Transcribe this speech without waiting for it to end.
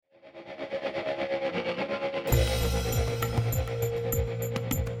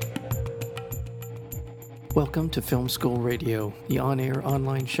Welcome to Film School Radio, the on-air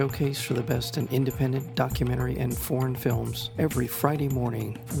online showcase for the best in independent documentary and foreign films, every Friday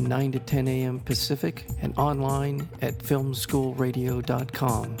morning from 9 to 10 a.m. Pacific and online at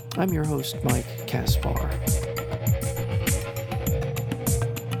filmschoolradio.com. I'm your host, Mike Kaspar.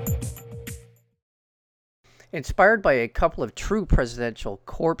 Inspired by a couple of true presidential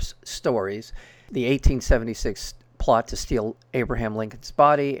corpse stories, the 1876 plot to steal Abraham Lincoln's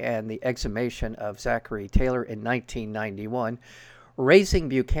body and the exhumation of Zachary Taylor in 1991, Raising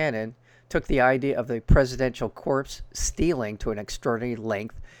Buchanan took the idea of the presidential corpse stealing to an extraordinary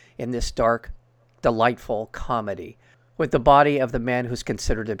length in this dark, delightful comedy, with the body of the man who's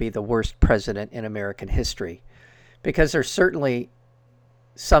considered to be the worst president in American history. Because there's certainly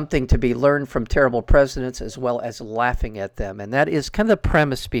something to be learned from terrible presidents as well as laughing at them. And that is kind of the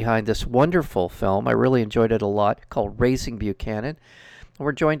premise behind this wonderful film. I really enjoyed it a lot, called Raising Buchanan.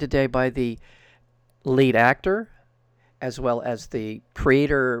 We're joined today by the lead actor as well as the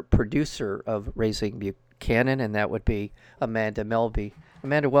creator-producer of Raising Buchanan, and that would be Amanda Melby.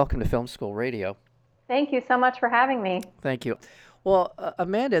 Amanda, welcome to Film School Radio. Thank you so much for having me. Thank you. Well,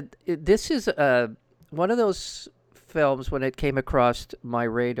 Amanda, this is one of those films. When it came across my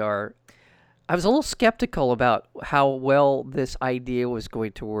radar, I was a little skeptical about how well this idea was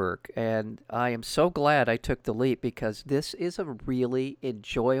going to work, and I am so glad I took the leap, because this is a really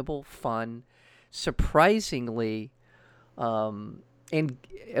enjoyable, fun, surprisingly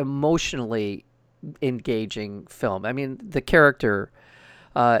emotionally engaging film. I mean, the character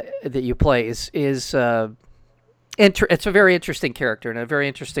that you play is it's a very interesting character and a very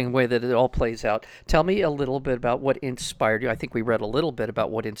interesting way that it all plays out. Tell me a little bit about what inspired you. I think we read a little bit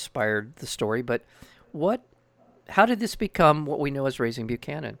about what inspired the story, but how did this become what we know as Raising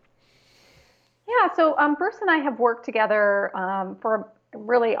Buchanan? Yeah, so Bruce and I have worked together for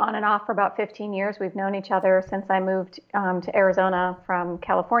really on and off for about 15 years. We've known each other since I moved to Arizona from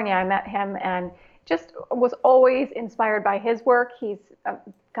California. I met him and just was always inspired by his work. He's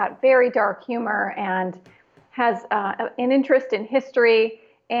got very dark humor and has an interest in history,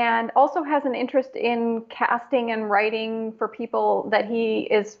 and also has an interest in casting and writing for people that he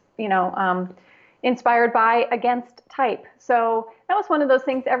is, inspired by against type. So that was one of those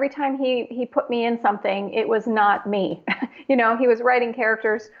things. Every time he put me in something, it was not me. He was writing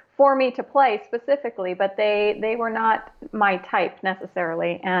characters for me to play specifically, but they were not my type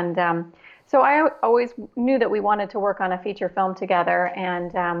necessarily. And so I always knew that we wanted to work on a feature film together.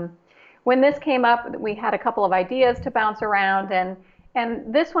 And when this came up, we had a couple of ideas to bounce around, and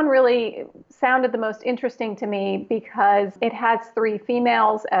this one really sounded the most interesting to me because it has three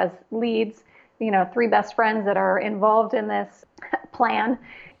females as leads, three best friends that are involved in this plan.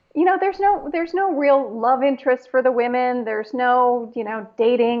 There's no real love interest for the women. There's no,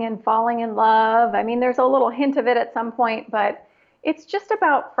 dating and falling in love. I mean, there's a little hint of it at some point, but it's just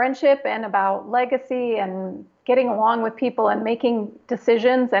about friendship and about legacy and getting along with people and making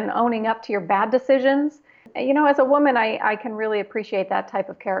decisions and owning up to your bad decisions. As a woman, I can really appreciate that type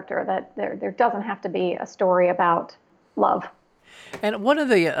of character, that there doesn't have to be a story about love. And one of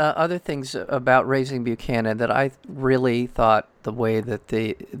the other things about Raising Buchanan that I really thought, the way that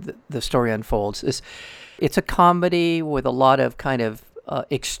the story unfolds, is it's a comedy with a lot of kind of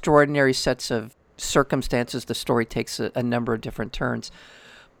extraordinary sets of circumstances. The story takes a number of different turns.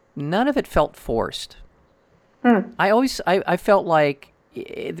 None of it felt forced. I felt like,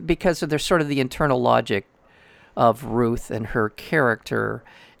 because of there's sort of the internal logic of Ruth and her character,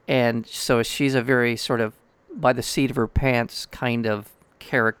 and so she's a very sort of by the seat of her pants kind of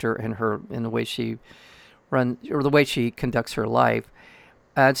character in the way she runs, or the way she conducts her life.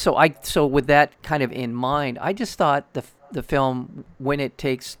 And so with that kind of in mind, I just thought the film, when it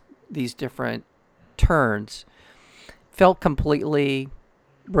takes these different turns, felt completely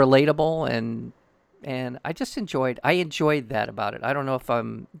relatable, and I just enjoyed that about it. I don't know if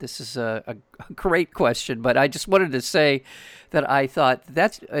this is a great question, but I just wanted to say that I thought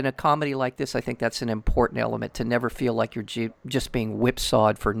that's, in a comedy like this, I think that's an important element, to never feel like you're just being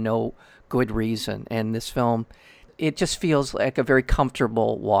whipsawed for no good reason. And this film, it just feels like a very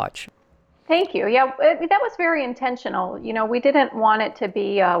comfortable watch. Thank you. Yeah, that was very intentional. We didn't want it to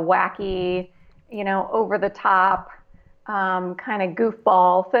be a wacky, over the top, kind of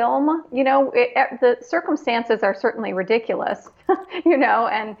goofball film. The circumstances are certainly ridiculous,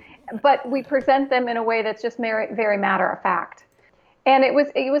 but we present them in a way that's just very, very matter of fact. And it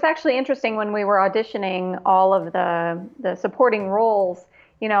was actually interesting when we were auditioning all of the supporting roles,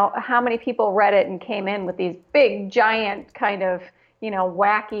 how many people read it and came in with these big, giant kind of,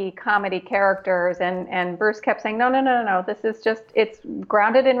 wacky comedy characters. And Bruce kept saying, no, no, no, no, no. This is just, it's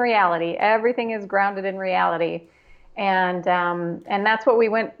grounded in reality. Everything is grounded in reality. And that's what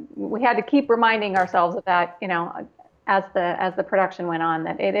we had to keep reminding ourselves of that, as the production went on,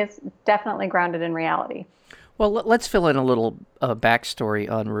 that it is definitely grounded in reality. Well, let's fill in a little backstory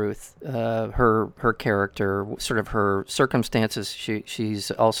on Ruth, her character, sort of her circumstances.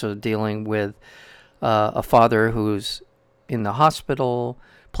 She's also dealing with a father who's in the hospital,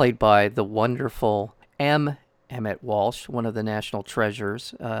 played by the wonderful Emmett Walsh, one of the national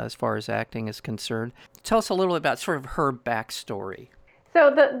treasures as far as acting is concerned. Tell us a little about sort of her backstory. So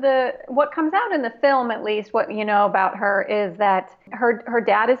the what comes out in the film, at least what you know about her, is that her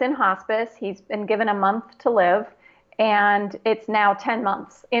dad is in hospice. He's been given a month to live, and it's now 10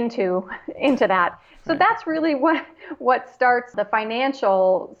 months into that. So that's really what starts the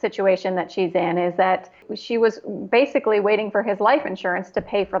financial situation that she's in, is that she was basically waiting for his life insurance to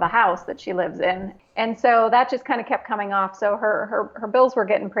pay for the house that she lives in. And so that just kind of kept coming off. So her bills were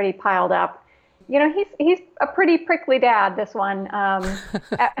getting pretty piled up. He's a pretty prickly dad, this one.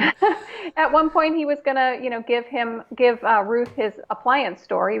 At one point, he was gonna, give Ruth his appliance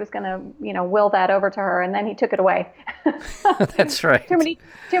store. He was gonna, will that over to her, and then he took it away. That's right. Too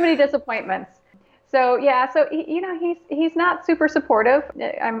many disappointments. So yeah, so he's not super supportive.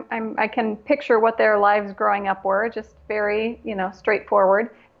 I can picture what their lives growing up were, just very, straightforward.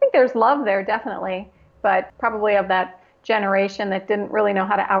 I think there's love there, definitely, but probably of that generation that didn't really know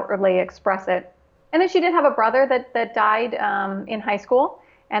how to outwardly express it. And then she did have a brother that died in high school,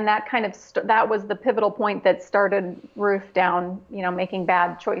 and that kind of that was the pivotal point that started Ruth down, making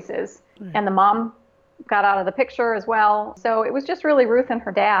bad choices. Mm. And the mom got out of the picture as well. So it was just really Ruth and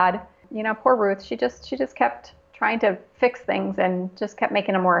her dad. Poor Ruth. She just kept trying to fix things and just kept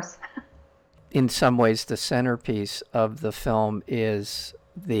making them worse. In some ways, the centerpiece of the film is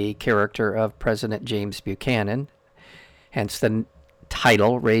the character of President James Buchanan, hence the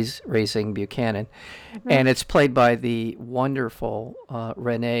title, Raising Buchanan. Mm-hmm. And it's played by the wonderful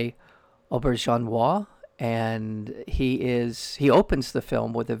Rene Auberjonois. And he opens the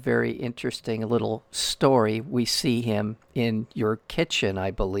film with a very interesting little story. We see him in your kitchen, I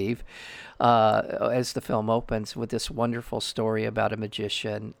believe, as the film opens, with this wonderful story about a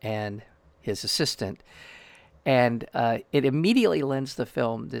magician and his assistant. And it immediately lends the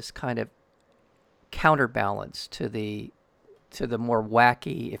film this kind of counterbalance to the more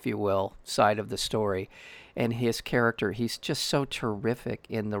wacky, if you will, side of the story. And his character, he's just so terrific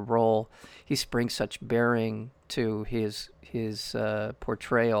in the role. He brings such bearing to his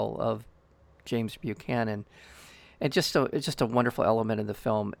portrayal of James Buchanan, and just a wonderful element in the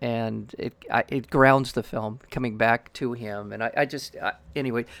film. And it grounds the film, coming back to him. And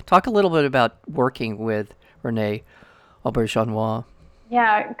anyway, talk a little bit about working with Rene Auberjonois.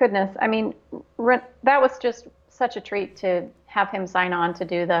 Yeah, goodness. I mean, that was just such a treat to have him sign on to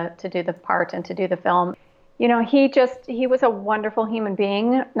do the part and to do the film. He was a wonderful human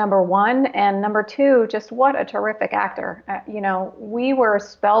being, number one, and number two, just what a terrific actor. We were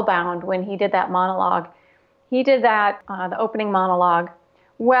spellbound when he did that monologue. He did that, the opening monologue,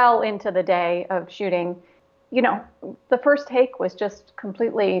 well into the day of shooting. The first take was just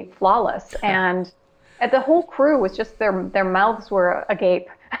completely flawless, and the whole crew was just, their mouths were agape.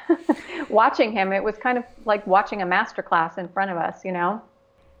 Watching him, it was kind of like watching a masterclass in front of us,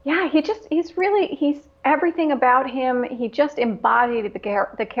 Yeah, he's everything about him. He just embodied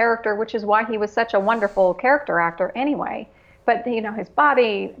the character, which is why he was such a wonderful character actor anyway. But, his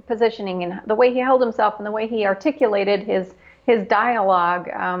body positioning and the way he held himself and the way he articulated his dialogue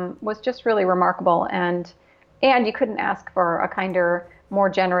was just really remarkable. And you couldn't ask for a kinder, more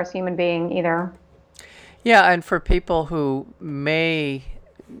generous human being either. Yeah, and for people who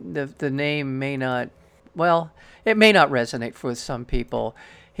the name may not, it may not resonate with some people.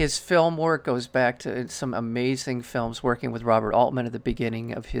 His film work goes back to some amazing films, working with Robert Altman at the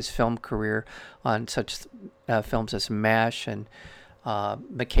beginning of his film career on such films as MASH and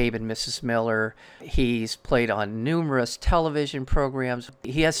McCabe and Mrs. Miller. He's played on numerous television programs.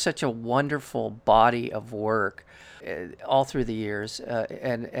 He has such a wonderful body of work all through the years,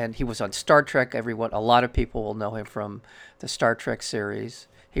 and he was on Star Trek. A lot of people will know him from the Star Trek series.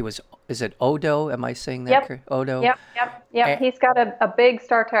 Is it Odo? Am I saying that correct? Odo? Yep. He's got a big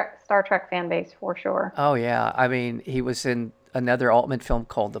Star Trek fan base for sure. Oh yeah, I mean, he was in another Altman film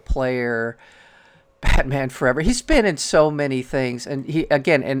called The Player, Batman Forever. He's been in so many things, and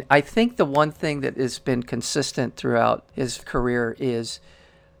and I think the one thing that has been consistent throughout his career is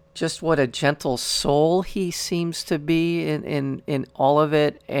just what a gentle soul he seems to be in all of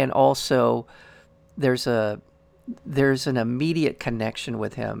it, and also there's there's an immediate connection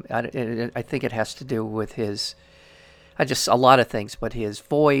with him. I think it has to do with his, just a lot of things, but his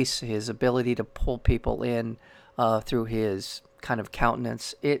voice, his ability to pull people in through his kind of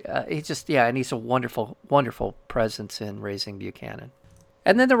countenance. He just, and he's a wonderful, wonderful presence in Raising Buchanan.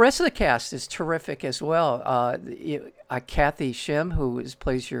 And then the rest of the cast is terrific as well. Kathy Shim, who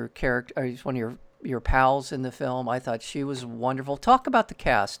plays your character, is one of your pals in the film. I thought she was wonderful. Talk about the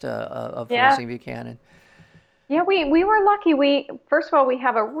cast of Raising Buchanan. Yeah, we were lucky. First of all, we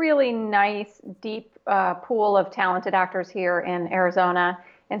have a really nice, deep pool of talented actors here in Arizona,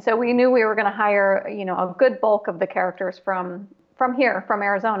 and so we knew we were going to hire, a good bulk of the characters from here, from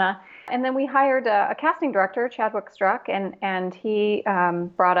Arizona. And then we hired a casting director, Chadwick Struck, and he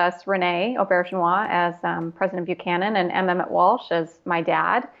brought us Renee Auberjonois as President Buchanan and M. Emmett Walsh as my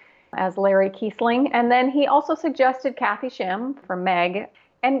dad, as Larry Kiesling. And then he also suggested Kathy Shim for Meg.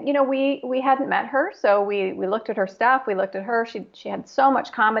 And, we hadn't met her, so we looked at her stuff. We looked at her. She had so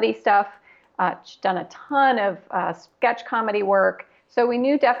much comedy stuff. She'd done a ton of sketch comedy work. So we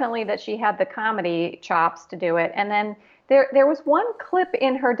knew definitely that she had the comedy chops to do it. And then there was one clip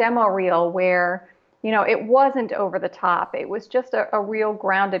in her demo reel where, it wasn't over the top. It was just a real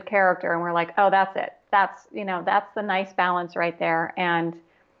grounded character. And we're like, oh, that's it. That's the nice balance right there. And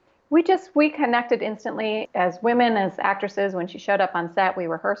we connected instantly as women, as actresses. When she showed up on set, we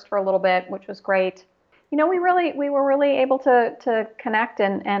rehearsed for a little bit, which was great. We were really able to connect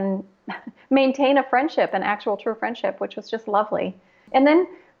and maintain a friendship, an actual true friendship, which was just lovely. And then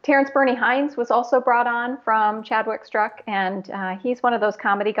Terrence Bernie Hines was also brought on from Chadwick Struck, and he's one of those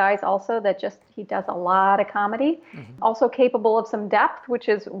comedy guys also that he does a lot of comedy, also capable of some depth, which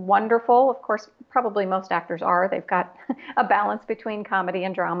is wonderful. Of course, probably most actors are. They've got a balance between comedy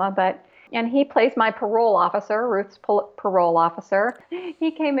and drama, and he plays my parole officer, Ruth's parole officer. He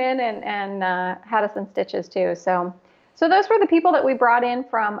came in and had us in stitches too. So those were the people that we brought in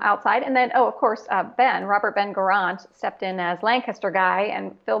from outside. And then, of course, Robert Ben Garant stepped in as Lancaster guy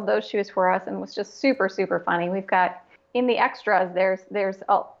and filled those shoes for us and was just super, super funny. We've got, in the extras, there's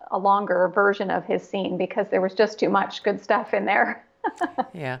a longer version of his scene because there was just too much good stuff in there.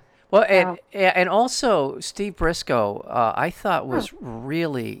 Yeah. Well, and also Steve Briscoe, I thought was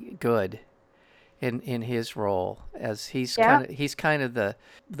really good in his role, as he's kind of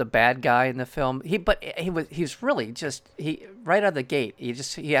the bad guy in the film. He's really just right out of the gate.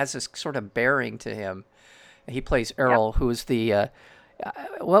 He has this sort of bearing to him. He plays Errol, who is the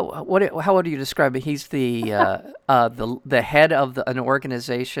how would you describe it? He's the head of an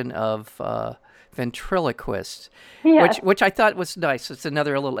organization of ventriloquists, which I thought was nice. It's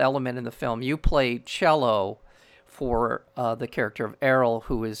another little element in the film. You play cello for the character of Errol,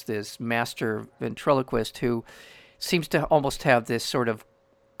 who is this master ventriloquist who seems to almost have this sort of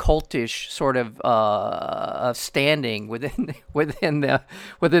cultish sort of standing within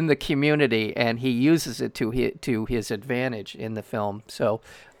the community, and he uses it to his advantage in the film. So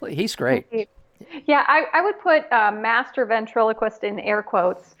he's great. Yeah, I would put master ventriloquist in air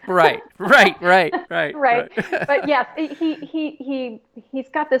quotes. Right. Right. But yes, he's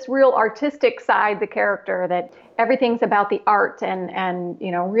got this real artistic side, the character, that everything's about the art and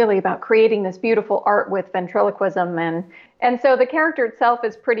really about creating this beautiful art with ventriloquism, and so the character itself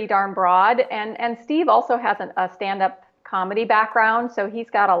is pretty darn broad. And Steve also has a stand-up comedy background, so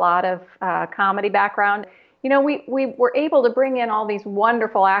he's got a lot of comedy background. We were able to bring in all these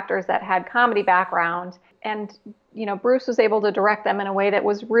wonderful actors that had comedy background, and Bruce was able to direct them in a way that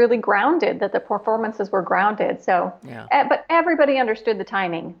was really grounded, that the performances were grounded. So, but everybody understood the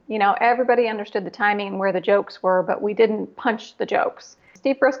timing. Everybody understood the timing and where the jokes were, but we didn't punch the jokes.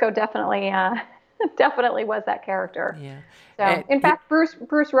 Steve Briscoe definitely was that character. Yeah. So, in fact,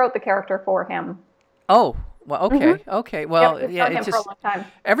 Bruce wrote the character for him. Oh. Well, okay. Well, it's just for a long time.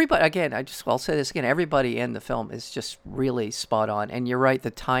 Everybody. Again, I'll say this again. Everybody in the film is just really spot on, and you're right.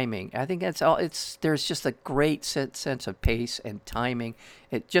 The timing. I think there's just a great sense of pace and timing.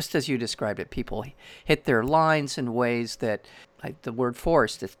 It just as you described it. People hit their lines in ways that, like the word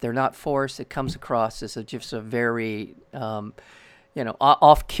forced. If they're not forced, it comes across as just a very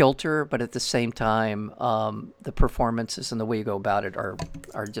off kilter, but at the same time, the performances and the way you go about it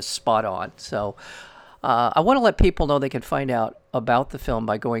are just spot on. So. I want to let people know they can find out about the film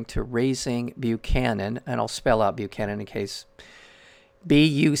by going to Raising Buchanan, and I'll spell out Buchanan in case.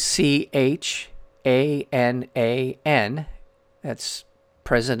 Buchanan. That's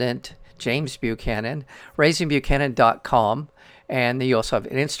President James Buchanan. RaisingBuchanan.com. And you also have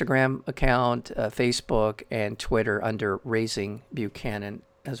an Instagram account, Facebook, and Twitter under Raising Buchanan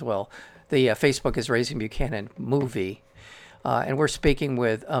as well. The Facebook is Raising Buchanan Movie. And we're speaking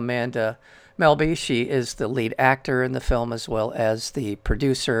with Amanda Mel B. She is the lead actor in the film as well as the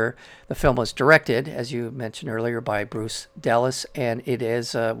producer. The film was directed, as you mentioned earlier, by Bruce Dallas, and it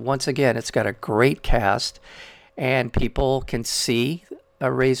is, once again, it's got a great cast, and people can see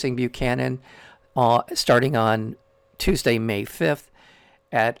Raising Buchanan starting on Tuesday, May 5th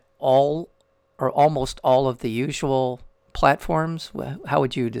at all or almost all of the usual platforms. How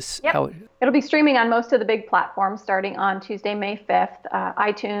would you Yep. It'll be streaming on most of the big platforms starting on Tuesday, May 5th.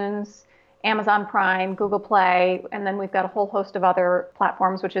 iTunes, Amazon Prime, Google Play, and then we've got a whole host of other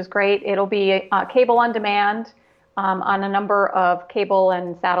platforms, which is great. It'll be cable on demand on a number of cable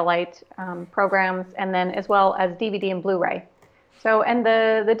and satellite programs, and then as well as DVD and Blu-ray. So, and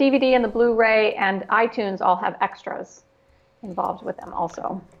the DVD and the Blu-ray and iTunes all have extras involved with them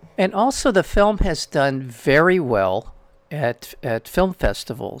also. And also the film has done very well at film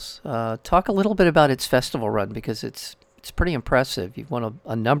festivals. Talk a little bit about its festival run, because it's pretty impressive. You've won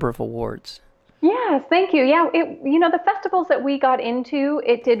a number of awards. Yes, thank you. Yeah, the festivals that we got into,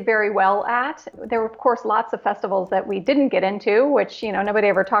 it did very well at. There were, of course, lots of festivals that we didn't get into, which, nobody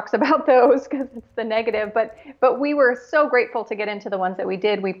ever talks about those because it's the negative. But we were so grateful to get into the ones that we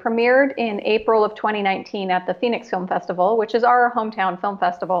did. We premiered in April of 2019 at the Phoenix Film Festival, which is our hometown film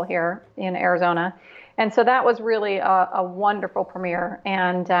festival here in Arizona. And so that was really a wonderful premiere.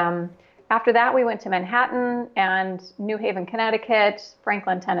 And after that, we went to Manhattan and New Haven, Connecticut,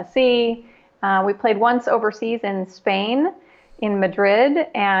 Franklin, Tennessee. We played once overseas in Spain, in Madrid,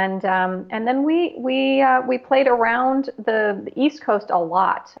 and then we played around the East Coast a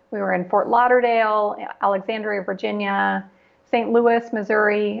lot. We were in Fort Lauderdale, Alexandria, Virginia, St. Louis,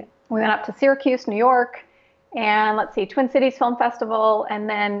 Missouri. We went up to Syracuse, New York, and Twin Cities Film Festival. And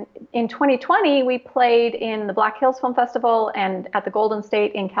then in 2020, we played in the Black Hills Film Festival and at the Golden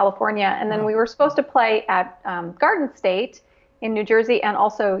State in California. And then we were supposed to play at Garden State in New Jersey, and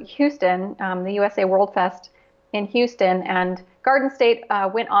also Houston, the USA World Fest in Houston. And Garden State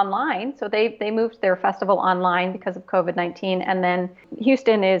went online, so they moved their festival online because of COVID-19, and then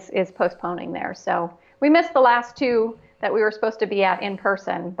Houston is postponing there. So we missed the last two that we were supposed to be at in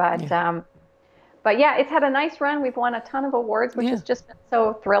person, but yeah, it's had a nice run. We've won a ton of awards, which has just been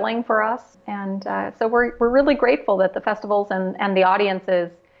so thrilling for us, and so we're really grateful that the festivals and the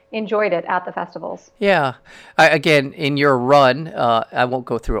audiences enjoyed it at the festivals. Yeah. Again, in your run, I won't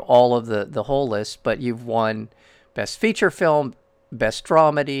go through all of the whole list, but you've won Best Feature Film, Best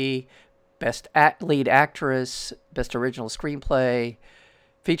Dramedy, Best Lead Actress, Best Original Screenplay,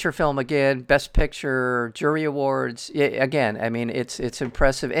 Feature Film again, Best Picture, Jury Awards. Again, I mean, it's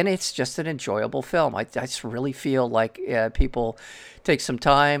impressive, and it's just an enjoyable film. I just really feel like people take some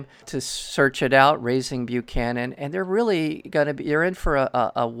time to search it out, Raising Buchanan, and they're really you're in for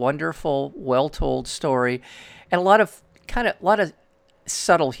a wonderful, well-told story, and a lot of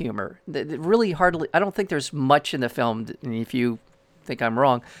subtle humor. Really hardly, I don't think there's much in the film, and if you think I'm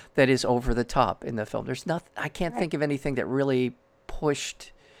wrong, that is over the top in the film. There's nothing, I can't think of anything that really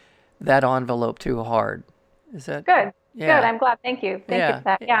pushed that envelope too hard. Is that good? Yeah. Good. I'm glad. Thank you. Thank you for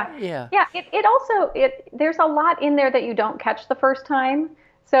that. Yeah. Yeah. Yeah. It also there's a lot in there that you don't catch the first time.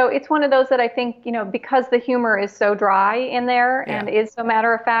 So it's one of those that I think, because the humor is so dry in there and is so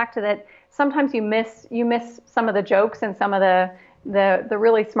matter of fact, that sometimes you miss some of the jokes and some of the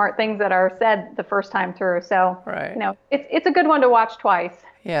really smart things that are said the first time through. So it's a good one to watch twice.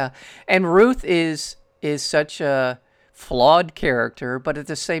 Yeah. And Ruth is such a flawed character, but at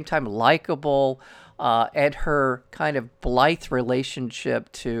the same time likable, and her kind of blithe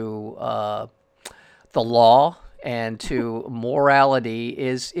relationship to the law and to morality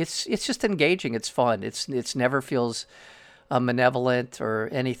it's just engaging. It's fun. It's never feels malevolent or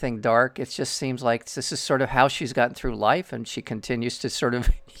anything dark. It just seems like this is sort of how she's gotten through life, and she continues to sort of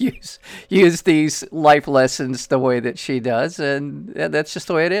use these life lessons the way that she does, and that's just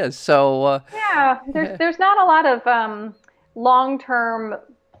the way it is. So there's not a lot of long-term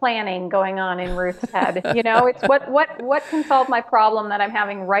planning going on in Ruth's head. It's what can solve my problem that I'm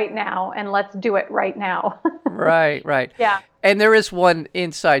having right now, and let's do it right now. Right. Yeah. And there is one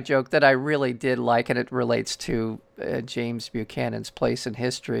inside joke that I really did like, and it relates to James Buchanan's place in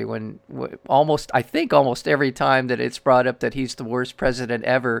history. When almost every time that it's brought up that he's the worst president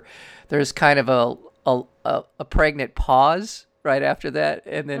ever, there's kind of a pregnant pause right after that,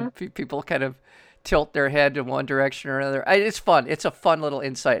 and then people kind of tilt their head in one direction or another. It's fun. It's a fun little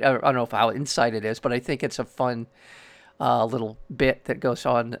insight. I don't know how insight it is, but I think it's a fun little bit that goes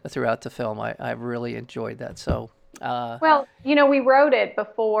on throughout the film. I really enjoyed that. So. Well, we wrote it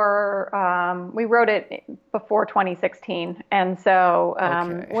before 2016, and so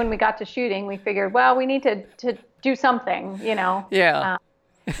when we got to shooting, we figured, well, we need to do something, Yeah.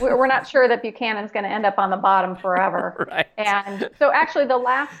 we're not sure that Buchanan's going to end up on the bottom forever. Right. And so actually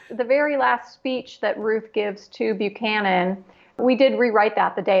the very last speech that Ruth gives to Buchanan, we did rewrite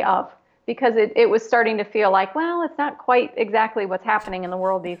that the day of, because it was starting to feel like, well, it's not quite exactly what's happening in the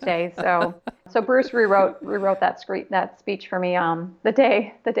world these days. So Bruce rewrote that speech for me the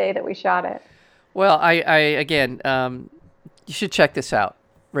day that we shot it. Well, I again, you should check this out.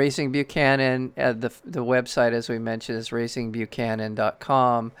 Raising Buchanan, the website, as we mentioned, is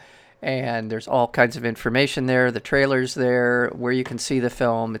raisingbuchanan.com, and there's all kinds of information there. The trailer's there, where you can see the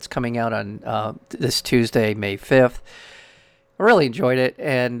film. It's coming out on this Tuesday, May 5th. I really enjoyed it,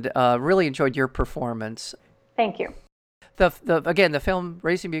 and really enjoyed your performance. Thank you. The film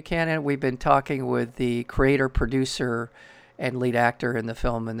Raising Buchanan, we've been talking with the creator, producer, and lead actor in the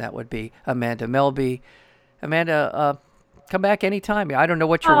film, and that would be Amanda Melby. Amanda, come back anytime. I don't know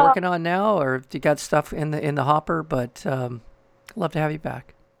what you're working on now, or if you got stuff in the hopper, but love to have you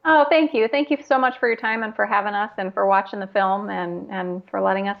back. Oh, thank you. Thank you so much for your time and for having us and for watching the film and for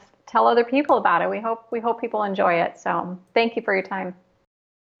letting us tell other people about it. We hope people enjoy it. So thank you for your time.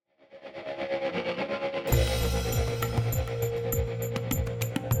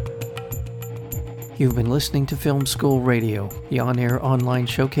 You've been listening to Film School Radio, the on-air online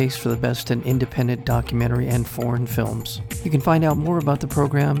showcase for the best in independent documentary and foreign films. You can find out more about the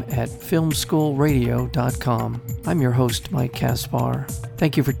program at filmschoolradio.com. I'm your host, Mike Kaspar.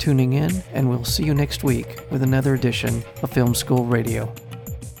 Thank you for tuning in, and we'll see you next week with another edition of Film School Radio.